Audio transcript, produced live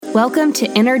Welcome to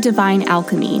Inner Divine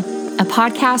Alchemy, a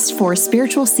podcast for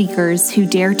spiritual seekers who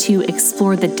dare to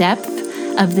explore the depth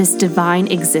of this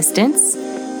divine existence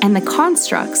and the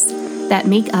constructs that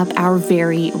make up our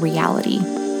very reality.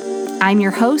 I'm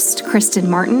your host, Kristen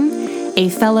Martin, a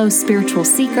fellow spiritual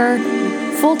seeker,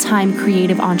 full-time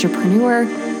creative entrepreneur,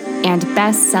 and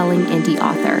best-selling indie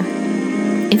author.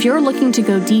 If you're looking to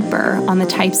go deeper on the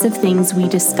types of things we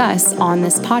discuss on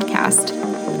this podcast,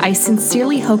 I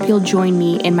sincerely hope you'll join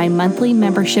me in my monthly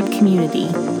membership community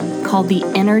called the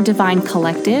Inner Divine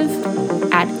Collective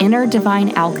at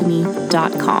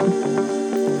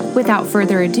innerdivinealchemy.com. Without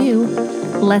further ado,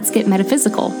 let's get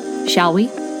metaphysical, shall we?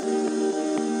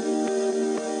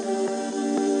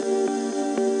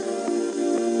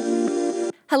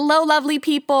 Hello, lovely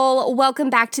people. Welcome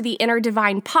back to the Inner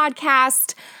Divine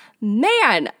Podcast.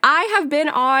 Man, I have been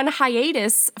on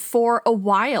hiatus for a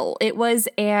while. It was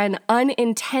an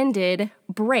unintended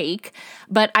break,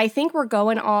 but I think we're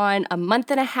going on a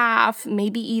month and a half,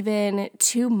 maybe even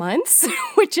 2 months,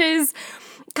 which is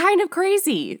kind of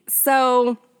crazy.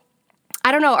 So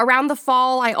I don't know, around the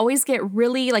fall, I always get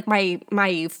really like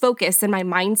my focus and my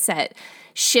mindset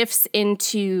shifts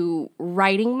into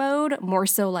writing mode, more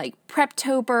so like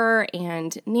Preptober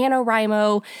and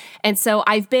NaNoWriMo. And so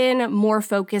I've been more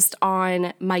focused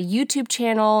on my YouTube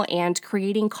channel and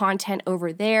creating content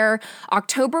over there.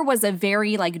 October was a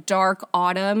very like dark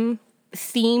autumn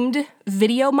themed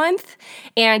video month,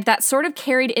 and that sort of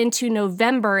carried into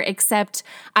November, except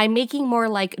I'm making more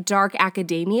like dark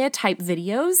academia type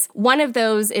videos. One of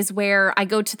those is where I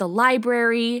go to the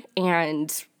library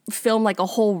and film like a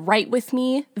whole Write With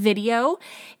Me video.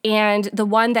 And the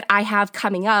one that I have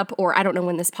coming up, or I don't know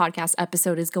when this podcast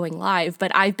episode is going live,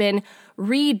 but I've been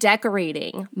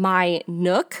redecorating my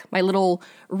nook, my little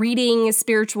reading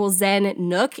spiritual Zen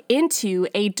nook, into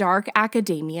a dark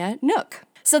academia nook.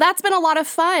 So that's been a lot of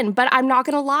fun, but I'm not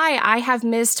going to lie, I have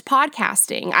missed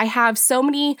podcasting. I have so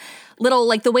many little,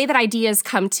 like the way that ideas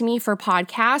come to me for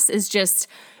podcasts is just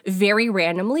very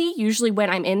randomly, usually when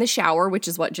I'm in the shower, which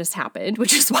is what just happened,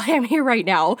 which is why I'm here right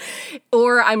now,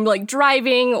 or I'm like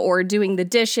driving or doing the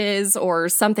dishes or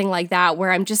something like that,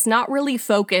 where I'm just not really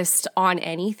focused on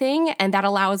anything, and that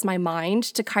allows my mind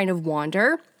to kind of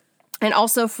wander, and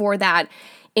also for that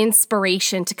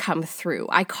inspiration to come through.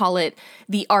 I call it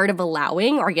the art of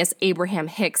allowing, or I guess Abraham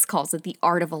Hicks calls it the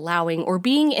art of allowing, or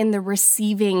being in the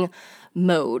receiving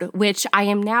mode, which I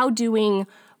am now doing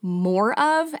more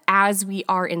of as we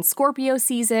are in Scorpio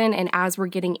season and as we're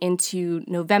getting into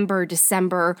November,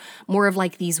 December, more of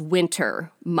like these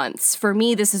winter months. For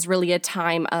me, this is really a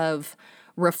time of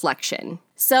reflection.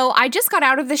 So I just got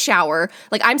out of the shower.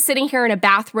 Like I'm sitting here in a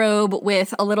bathrobe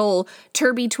with a little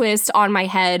turby twist on my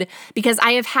head because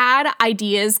I have had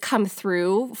ideas come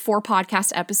through for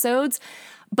podcast episodes.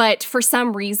 But for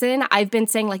some reason, I've been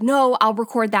saying like, no, I'll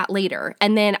record that later.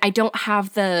 And then I don't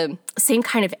have the same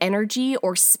kind of energy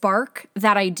or spark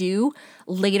that I do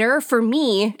later. For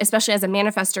me, especially as a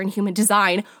manifestor in human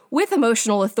design with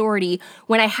emotional authority,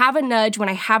 when I have a nudge, when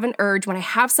I have an urge, when I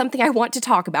have something I want to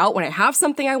talk about, when I have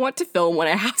something I want to film, when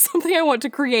I have something I want to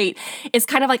create, it's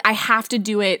kind of like I have to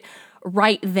do it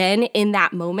right then in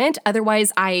that moment.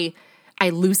 Otherwise, I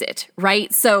lose it,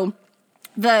 right? So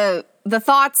the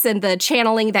thoughts and the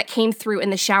channeling that came through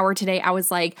in the shower today, I was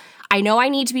like, I know I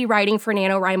need to be writing for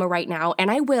NaNoWriMo right now,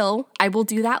 and I will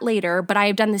do that later, but I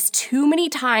have done this too many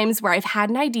times where I've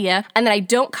had an idea and then I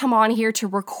don't come on here to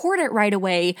record it right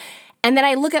away. And then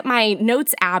I look at my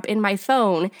notes app in my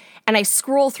phone and I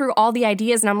scroll through all the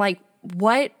ideas and I'm like,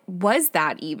 what was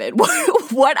that even?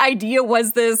 What idea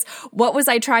was this? What was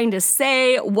I trying to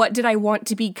say? What did I want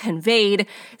to be conveyed?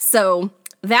 So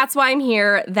that's why I'm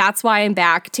here. That's why I'm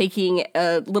back, taking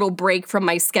a little break from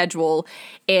my schedule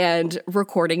and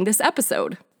recording this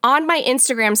episode. On my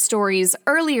Instagram stories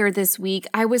earlier this week,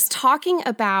 I was talking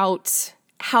about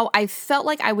how I felt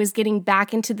like I was getting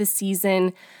back into the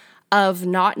season of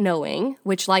not knowing,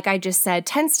 which, like I just said,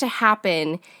 tends to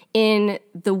happen in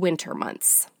the winter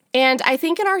months. And I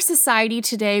think in our society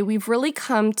today, we've really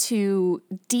come to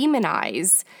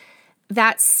demonize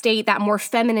that state, that more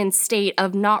feminine state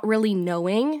of not really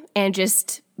knowing and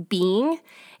just being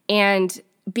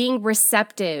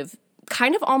receptive,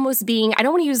 kind of almost being, I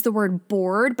don't want to use the word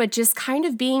bored, but just kind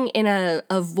of being in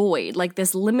a void, like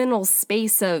this liminal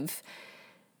space of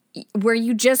where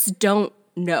you just don't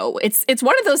know. It's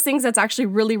one of those things that's actually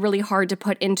really, really hard to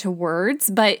put into words,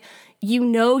 but you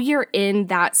know you're in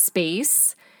that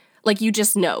space. Like you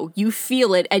just know, you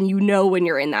feel it and you know when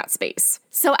you're in that space.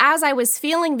 So as I was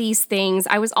feeling these things,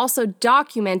 I was also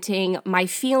documenting my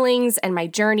feelings and my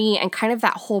journey and kind of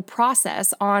that whole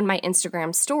process on my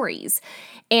Instagram stories.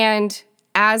 And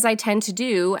as I tend to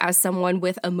do as someone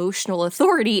with emotional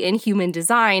authority in human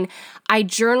design, I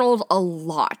journaled a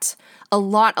lot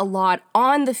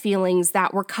on the feelings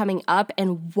that were coming up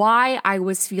and why I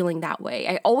was feeling that way.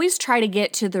 I always try to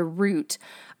get to the root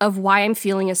of why I'm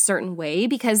feeling a certain way,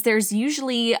 because there's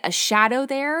usually a shadow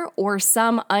there or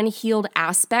some unhealed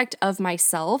aspect of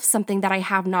myself, something that I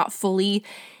have not fully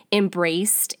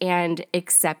embraced and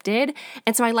accepted.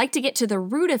 And so I like to get to the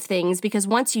root of things, because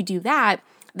once you do that,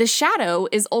 the shadow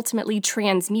is ultimately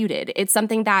transmuted. It's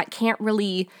something that can't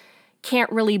really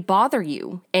bother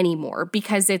you anymore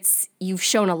because you've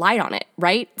shown a light on it,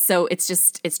 right? So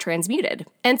it's transmuted.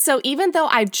 And so even though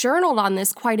I've journaled on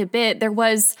this quite a bit, there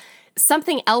was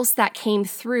something else that came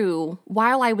through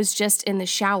while I was just in the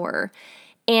shower.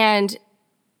 And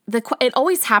it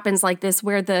always happens like this,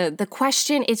 where the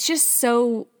question, it's just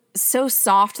so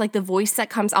soft, like the voice that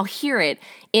comes, I'll hear it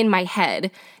in my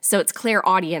head. So it's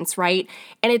clairaudience, right?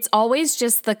 And it's always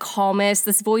just the calmest.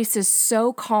 This voice is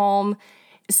so calm,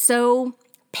 so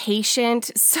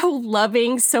patient, so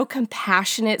loving, so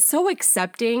compassionate, so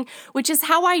accepting, which is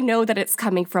how I know that it's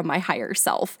coming from my higher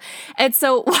self. And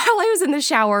so while I was in the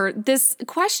shower, this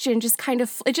question just kind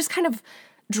of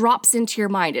drops into your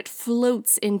mind. It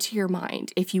floats into your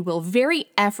mind, if you will, very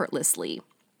effortlessly.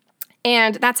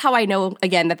 And that's how I know,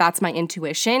 again, that that's my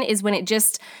intuition, is when it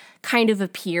just kind of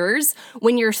appears,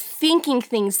 when you're thinking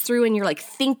things through and you're like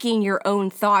thinking your own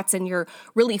thoughts and you're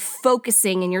really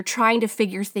focusing and you're trying to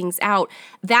figure things out.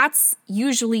 That's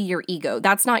usually your ego.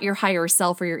 That's not your higher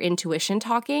self or your intuition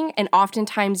talking. And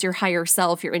oftentimes your higher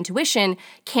self, your intuition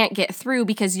can't get through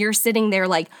because you're sitting there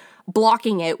like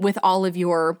blocking it with all of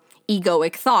your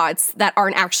egoic thoughts that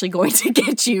aren't actually going to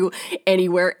get you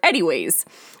anywhere anyways.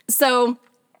 So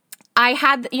I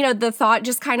had, the thought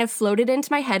just kind of floated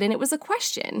into my head, and it was a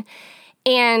question.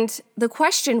 And the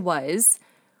question was,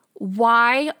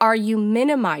 why are you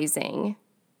minimizing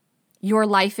your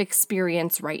life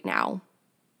experience right now?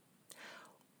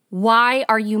 Why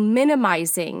are you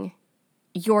minimizing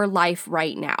your life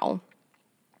right now?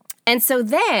 And so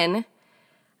then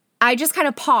I just kind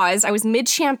of paused. I was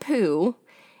mid-shampoo,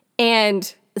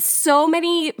 and so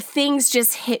many things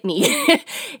just hit me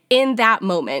in that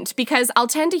moment, because I'll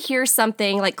tend to hear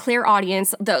something like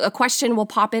clairaudience, a question will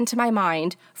pop into my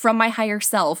mind from my higher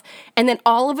self, and then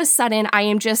all of a sudden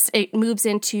it moves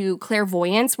into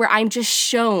clairvoyance, where I'm just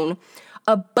shown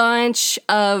a bunch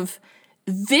of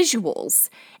visuals.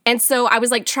 And so I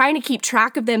was like trying to keep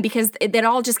track of them because it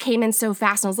all just came in so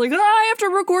fast. And I was like, I have to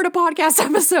record a podcast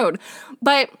episode.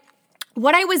 But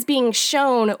what I was being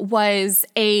shown was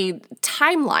a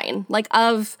timeline, like,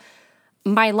 of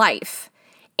my life.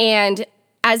 And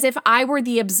as if I were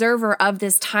the observer of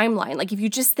this timeline. Like, if you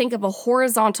just think of a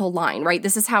horizontal line, right?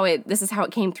 This is how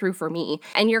it came through for me.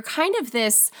 And you're kind of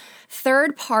this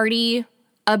third-party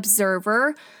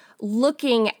observer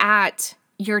looking at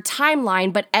your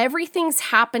timeline, but everything's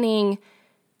happening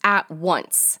at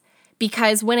once.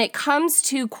 Because when it comes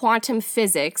to quantum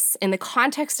physics, in the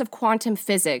context of quantum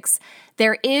physics,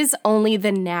 there is only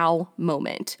the now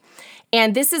moment.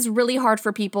 And this is really hard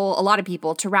for people, a lot of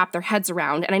people, to wrap their heads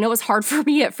around. And I know it was hard for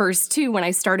me at first, too, when I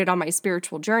started on my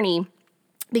spiritual journey,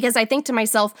 because I think to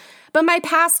myself, but my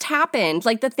past happened.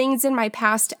 Like, the things in my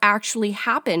past actually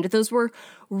happened. Those were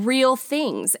real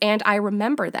things, and I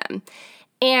remember them.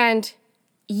 And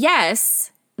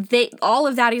yes, all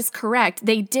of that is correct.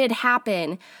 They did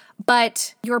happen.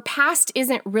 But your past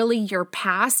isn't really your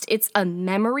past. It's a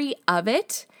memory of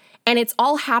it. And it's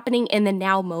all happening in the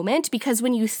now moment, because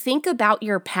when you think about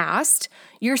your past,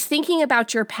 you're thinking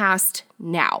about your past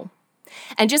now.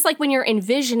 And just like when you're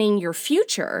envisioning your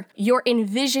future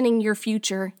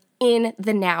in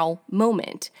the now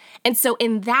moment. And so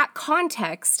in that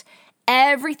context,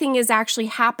 everything is actually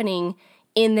happening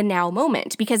in the now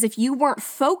moment. Because if you weren't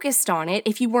focused on it,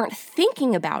 if you weren't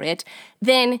thinking about it,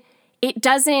 then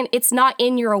it's not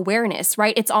in your awareness,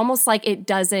 right? It's almost like it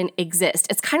doesn't exist.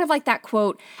 It's kind of like that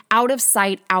quote, out of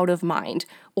sight, out of mind.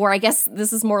 Or I guess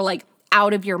this is more like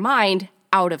out of your mind,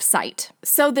 out of sight.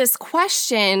 So this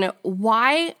question,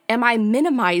 why am I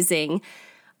minimizing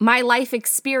my life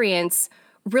experience,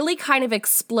 really kind of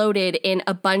exploded in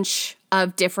a bunch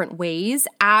of different ways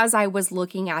as I was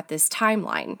looking at this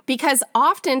timeline. Because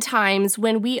oftentimes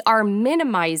when we are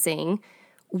minimizing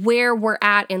where we're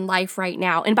at in life right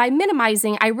now. And by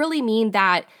minimizing, I really mean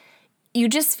that you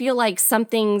just feel like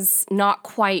something's not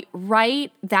quite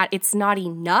right, that it's not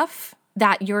enough,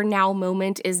 that your now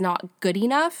moment is not good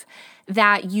enough,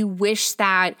 that you wish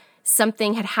that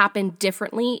something had happened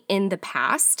differently in the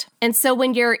past. And so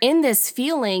when you're in this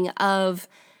feeling of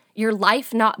your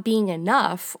life not being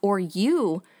enough, or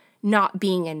you not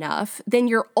being enough, then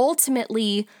you're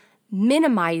ultimately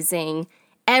minimizing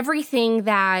everything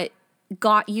that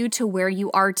got you to where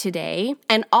you are today,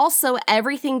 and also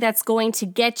everything that's going to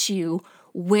get you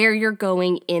where you're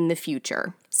going in the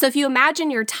future. So if you imagine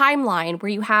your timeline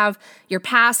where you have your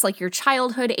past, like your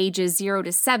childhood ages 0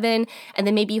 to 7, and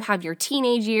then maybe you have your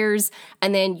teenage years,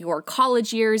 and then your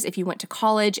college years if you went to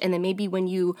college, and then maybe when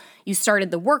you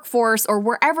started the workforce or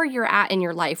wherever you're at in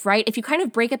your life, right? If you kind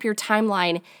of break up your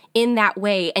timeline in that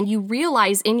way and you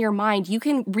realize in your mind you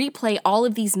can replay all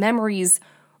of these memories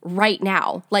right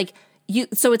now,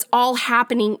 so it's all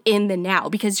happening in the now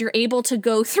because you're able to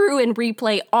go through and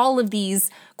replay all of these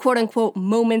quote unquote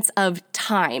moments of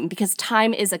time, because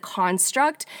time is a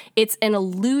construct. It's an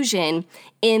illusion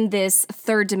in this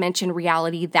third dimension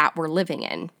reality that we're living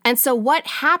in. And so what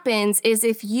happens is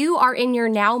if you are in your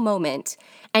now moment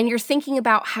and you're thinking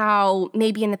about how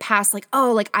maybe in the past,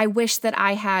 I wish that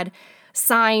I had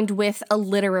signed with a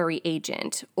literary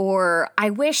agent, or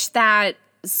I wish that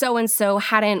so-and-so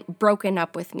hadn't broken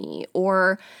up with me,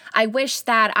 or I wish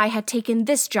that I had taken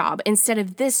this job instead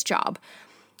of this job.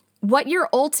 What you're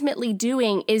ultimately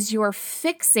doing is you're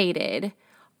fixated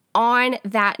on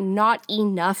that not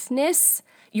enough-ness.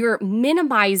 You're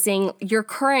minimizing your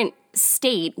current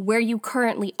state where you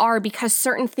currently are because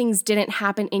certain things didn't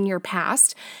happen in your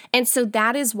past. And so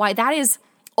that is why that is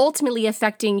ultimately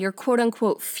affecting your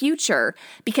quote-unquote future,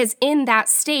 because in that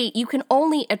state, you can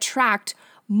only attract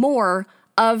more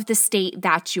of the state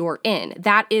that you're in.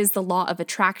 That is the law of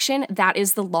attraction. That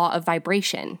is the law of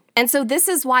vibration. And so this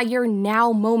is why your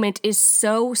now moment is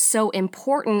so, so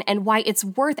important, and why it's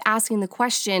worth asking the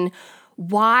question,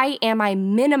 why am I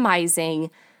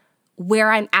minimizing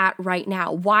where I'm at right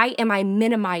now? Why am I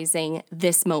minimizing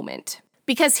this moment?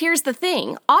 Because here's the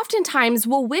thing, oftentimes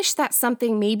we'll wish that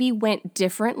something maybe went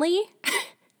differently,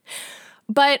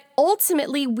 but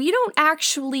ultimately we don't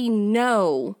actually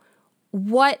know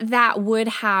what that would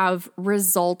have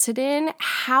resulted in,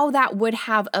 how that would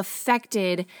have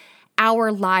affected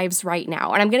our lives right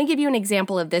now. And I'm going to give you an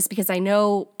example of this because I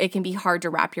know it can be hard to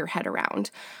wrap your head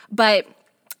around. But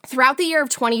throughout the year of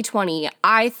 2020,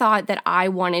 I thought that I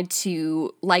wanted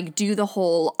to do the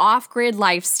whole off-grid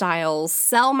lifestyle,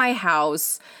 sell my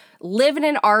house, live in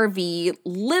an RV,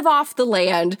 live off the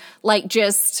land,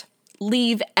 just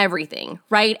leave everything,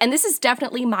 right? And this is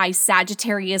definitely my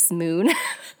Sagittarius moon.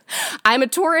 I'm a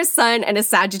Taurus sun and a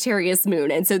Sagittarius moon.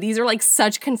 And so these are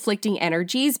such conflicting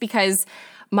energies because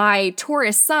my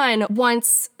Taurus sun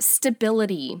wants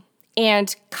stability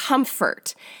and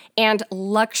comfort and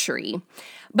luxury.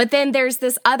 But then there's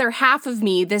this other half of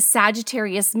me, this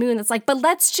Sagittarius moon, that's but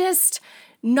let's just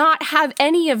not have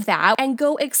any of that and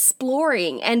go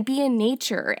exploring and be in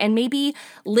nature and maybe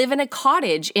live in a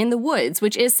cottage in the woods,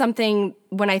 which is something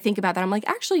when I think about that, I'm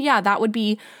actually, yeah, that would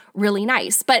be really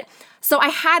nice. But so I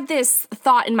had this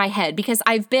thought in my head because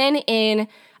I've been in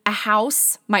a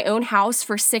house, my own house,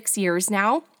 for 6 years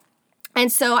now. And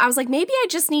so I was maybe I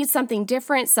just need something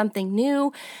different, something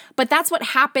new. But that's what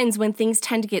happens when things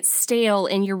tend to get stale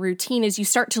in your routine, is you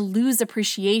start to lose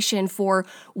appreciation for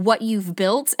what you've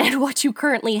built and what you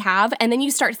currently have. And then you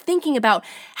start thinking about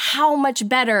how much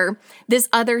better this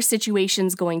other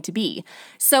situation's going to be.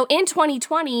 So in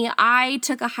 2020, I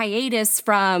took a hiatus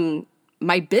from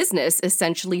my business,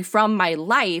 essentially, from my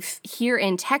life here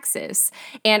in Texas.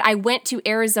 And I went to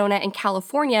Arizona and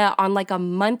California on a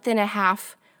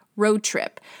month-and-a-half road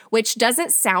trip, which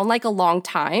doesn't sound like a long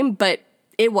time, but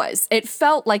it was. It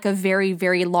felt like a very,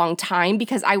 very long time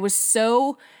because I was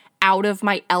so out of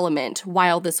my element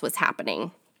while this was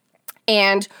happening.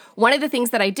 And one of the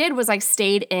things that I did was I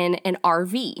stayed in an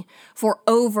RV for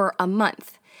over a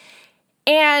month.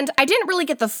 And I didn't really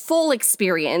get the full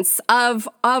experience of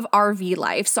RV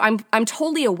life, so I'm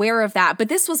totally aware of that. But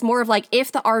this was more of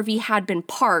if the RV had been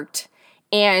parked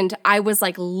and I was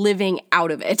living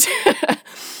out of it.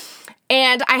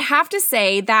 And I have to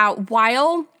say that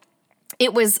while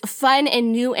it was fun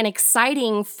and new and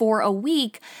exciting for a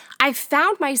week, I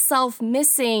found myself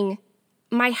missing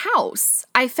my house.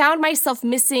 I found myself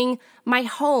missing my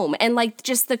home and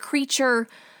just the creature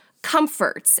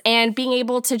comforts and being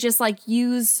able to just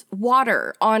use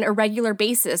water on a regular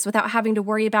basis without having to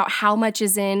worry about how much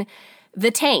is in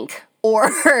the tank.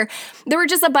 Or there were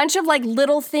just a bunch of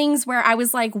little things where I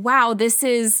was wow, this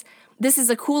is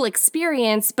a cool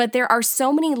experience, but there are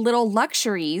so many little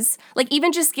luxuries,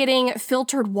 even just getting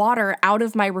filtered water out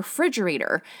of my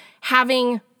refrigerator,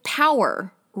 having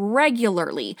power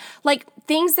regularly,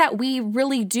 things that we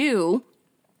really do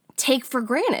take for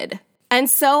granted. And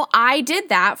so I did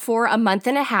that for a month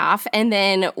and a half. And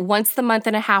then once the month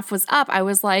and a half was up, I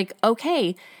was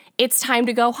okay, it's time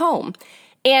to go home.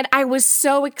 And I was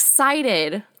so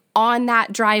excited on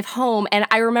that drive home. And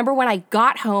I remember when I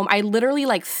got home, I literally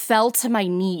like fell to my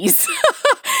knees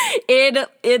in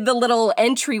the little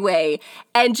entryway,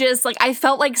 and just like I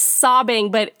felt like sobbing,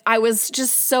 but I was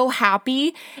just so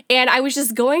happy. And I was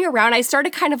just going around. I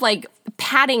started kind of like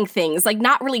patting things, like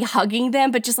not really hugging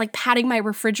them, but just like patting my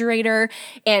refrigerator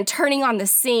and turning on the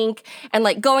sink and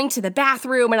like going to the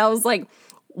bathroom. And I was like,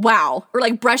 wow, or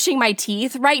like brushing my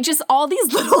teeth, right? Just all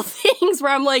these little things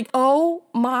where I'm like, oh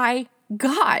my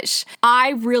gosh,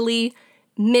 I really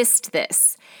missed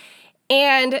this.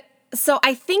 And so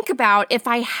I think about if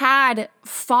I had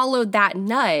followed that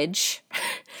nudge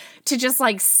to just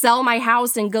like sell my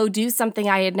house and go do something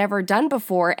I had never done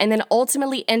before, and then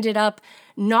ultimately ended up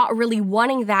not really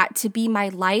wanting that to be my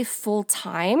life full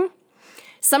time.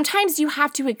 Sometimes you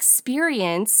have to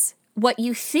experience what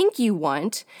you think you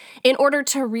want in order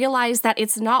to realize that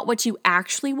it's not what you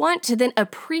actually want, to then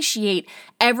appreciate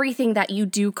everything that you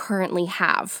do currently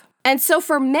have. And so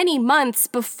for many months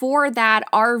before that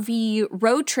RV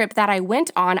road trip that I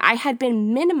went on, I had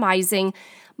been minimizing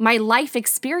my life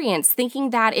experience, thinking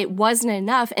that it wasn't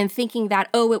enough and thinking that,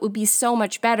 oh, it would be so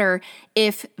much better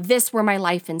if this were my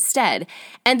life instead.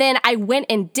 And then I went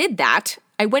and did that.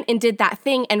 I went and did that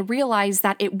thing and realized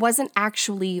that it wasn't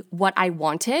actually what I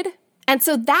wanted. And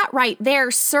so that right there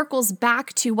circles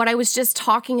back to what I was just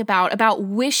talking about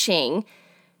wishing,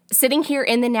 sitting here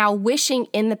in the now, wishing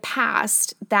in the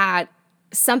past that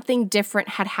something different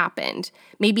had happened.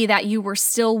 Maybe that you were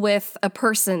still with a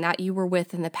person that you were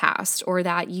with in the past, or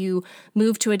that you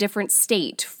moved to a different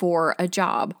state for a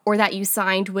job, or that you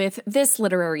signed with this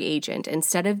literary agent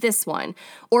instead of this one,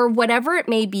 or whatever it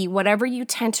may be, whatever you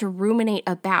tend to ruminate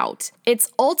about. It's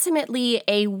ultimately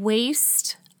a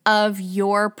waste of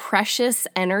your precious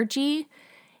energy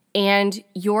and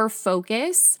your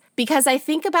focus, because I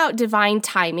think about divine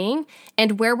timing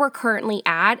and where we're currently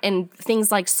at and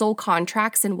things like soul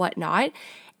contracts and whatnot.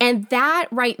 And that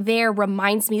right there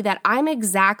reminds me that I'm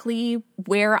exactly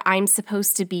where I'm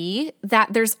supposed to be,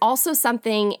 that there's also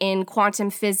something in quantum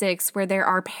physics where there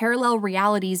are parallel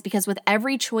realities, because with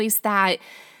every choice that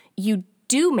you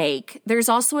do make, there's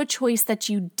also a choice that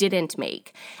you didn't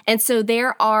make. And so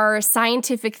there are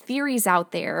scientific theories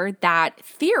out there that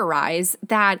theorize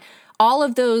that all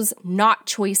of those not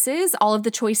choices, all of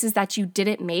the choices that you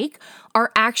didn't make,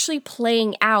 are actually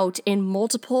playing out in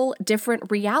multiple different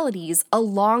realities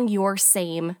along your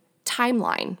same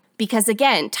timeline. Because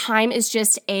again, time is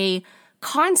just a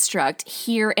construct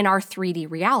here in our 3D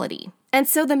reality. And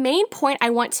so the main point I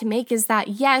want to make is that,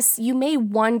 yes, you may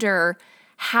wonder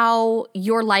how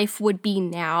your life would be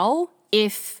now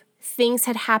if things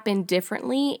had happened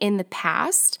differently in the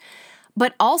past.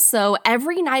 But also,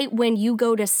 every night when you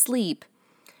go to sleep,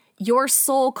 your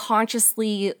soul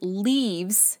consciously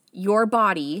leaves your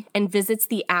body and visits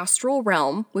the astral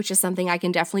realm, which is something I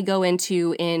can definitely go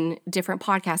into in different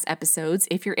podcast episodes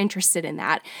if you're interested in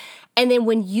that. And then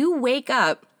when you wake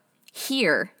up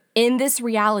here in this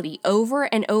reality over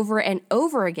and over and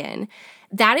over again,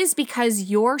 that is because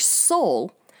your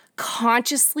soul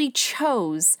consciously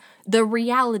chose the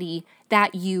reality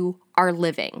that you are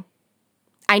living.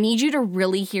 I need you to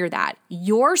really hear that.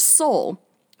 Your soul,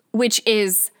 which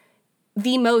is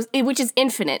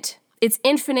infinite. It's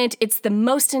infinite. It's the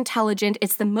most intelligent.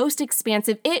 It's the most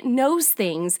expansive. It knows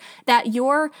things that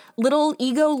your little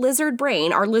ego lizard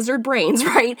brain, our lizard brains,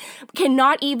 right,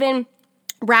 cannot even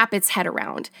wrap its head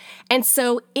around. And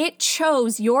so it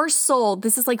chose, your soul,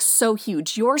 this is like so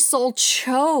huge, your soul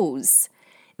chose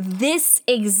this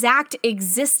exact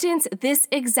existence, this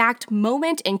exact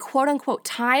moment in quote unquote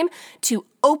time to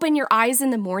open your eyes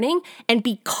in the morning and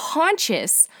be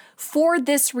conscious for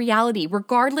this reality,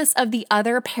 regardless of the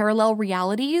other parallel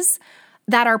realities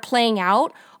that are playing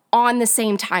out on the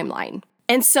same timeline.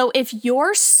 And so if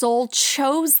your soul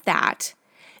chose that,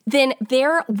 then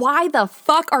why the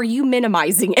fuck are you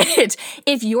minimizing it?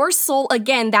 If your soul,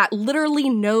 again, that literally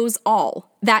knows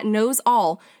all,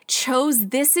 chose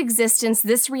this existence,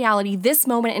 this reality, this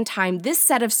moment in time, this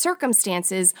set of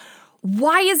circumstances,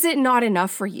 why is it not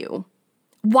enough for you?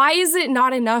 Why is it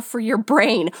not enough for your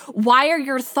brain? Why are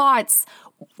your thoughts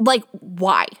like,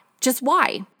 why? Just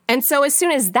why? And so as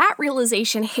soon as that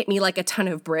realization hit me like a ton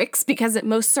of bricks, because it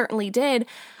most certainly did,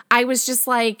 I was just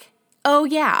like, oh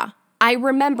yeah, I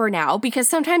remember now, because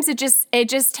sometimes it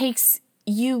just takes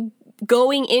you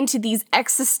going into these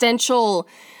existential,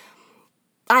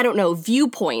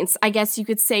 viewpoints, I guess you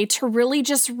could say, to really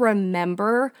just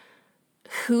remember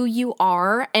who you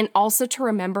are, and also to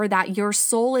remember that your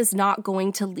soul is not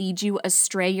going to lead you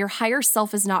astray. Your higher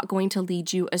self is not going to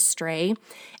lead you astray.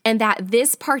 And that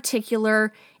this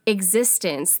particular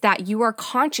existence that you are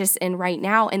conscious in right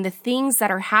now and the things that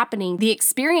are happening, the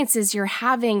experiences you're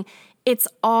having, it's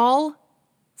all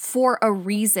for a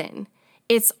reason.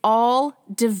 It's all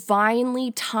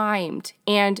divinely timed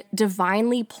and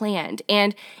divinely planned.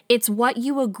 And it's what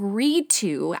you agreed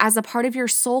to as a part of your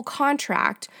soul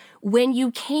contract when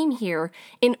you came here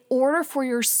in order for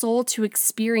your soul to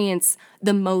experience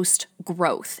the most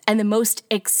growth and the most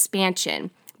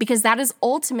expansion. Because that is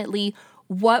ultimately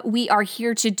what we are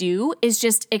here to do, is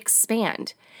just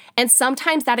expand. And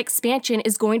sometimes that expansion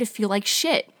is going to feel like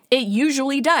shit. It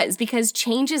usually does, because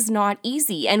change is not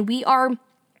easy and we are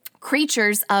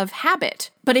creatures of habit.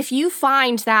 But if you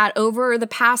find that over the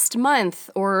past month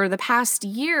or the past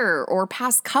year or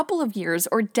past couple of years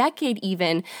or decade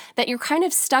even, that you're kind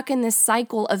of stuck in this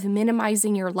cycle of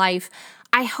minimizing your life,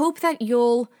 I hope that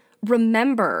you'll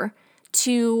remember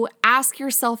to ask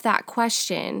yourself that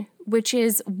question, which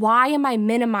is, why am I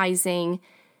minimizing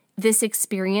this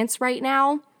experience right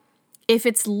now if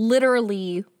it's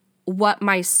literally what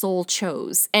my soul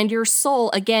chose? And your soul,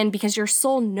 again, because your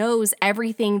soul knows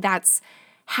everything that's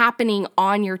happening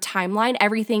on your timeline,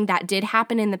 everything that did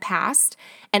happen in the past,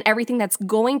 and everything that's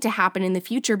going to happen in the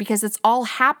future, because it's all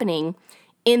happening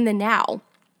in the now.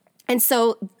 And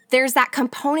so there's that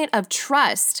component of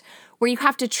trust where you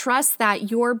have to trust that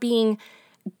you're being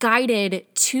guided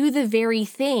to the very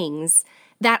things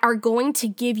that are going to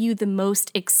give you the most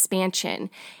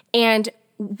expansion. And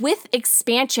with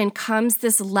expansion comes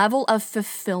this level of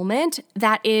fulfillment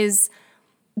that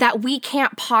we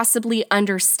can't possibly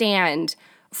understand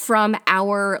from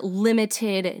our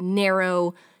limited,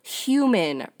 narrow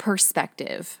human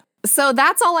perspective. So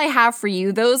that's all I have for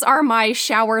you. Those are my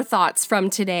shower thoughts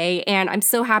from today. And I'm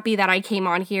so happy that I came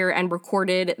on here and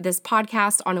recorded this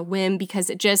podcast on a whim, because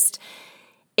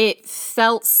it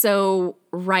felt so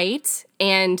right.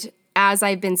 And as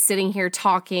I've been sitting here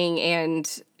talking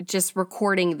and just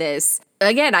recording this,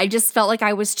 again, I just felt like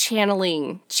I was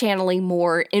channeling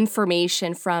more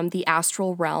information from the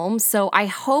astral realm. So I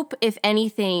hope, if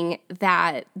anything,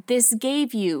 that this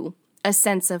gave you a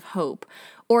sense of hope,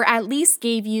 or at least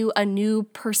gave you a new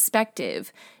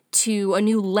perspective, to a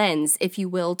new lens, if you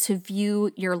will, to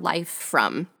view your life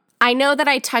from. I know that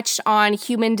I touched on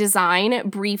human design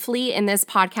briefly in this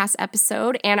podcast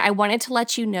episode, and I wanted to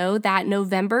let you know that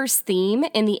November's theme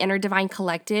in the Inner Divine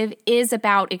Collective is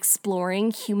about exploring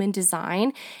human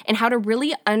design and how to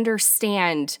really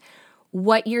understand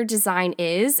what your design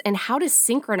is and how to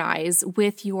synchronize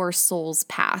with your soul's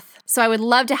path. So I would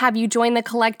love to have you join the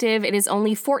collective. It is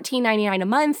only $14.99 a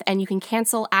month, and you can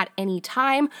cancel at any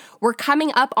time. We're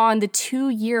coming up on the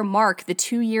 2-year mark, the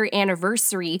 2-year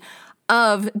anniversary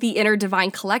of the Inner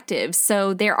Divine Collective.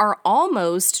 So there are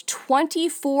almost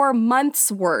 24 months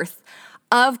worth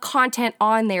of content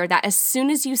on there that as soon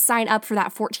as you sign up for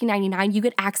that $14.99, you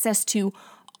get access to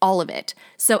all of it.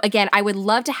 So again, I would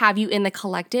love to have you in the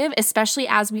collective, especially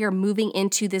as we are moving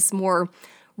into this more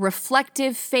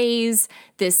reflective phase,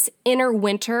 this inner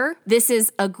winter. This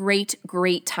is a great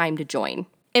time to join.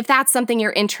 If that's something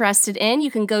you're interested in, you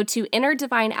can go to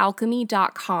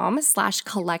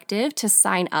innerdivinealchemy.com/collective to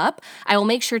sign up. I will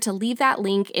make sure to leave that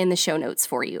link in the show notes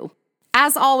for you.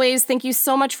 As always, thank you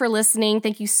so much for listening.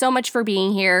 Thank you so much for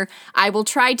being here. I will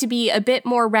try to be a bit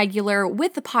more regular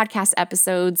with the podcast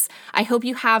episodes. I hope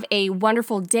you have a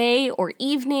wonderful day or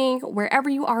evening wherever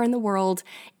you are in the world,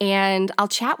 and I'll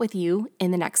chat with you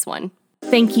in the next one.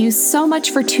 Thank you so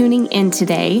much for tuning in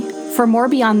today. For more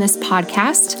beyond this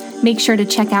podcast, make sure to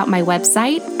check out my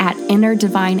website at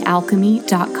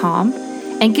innerdivinealchemy.com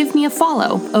and give me a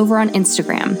follow over on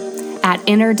Instagram at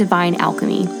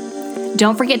innerdivinealchemy.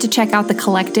 Don't forget to check out the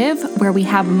collective, where we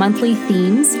have monthly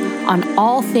themes on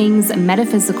all things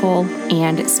metaphysical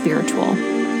and spiritual.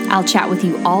 I'll chat with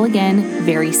you all again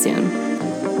very soon.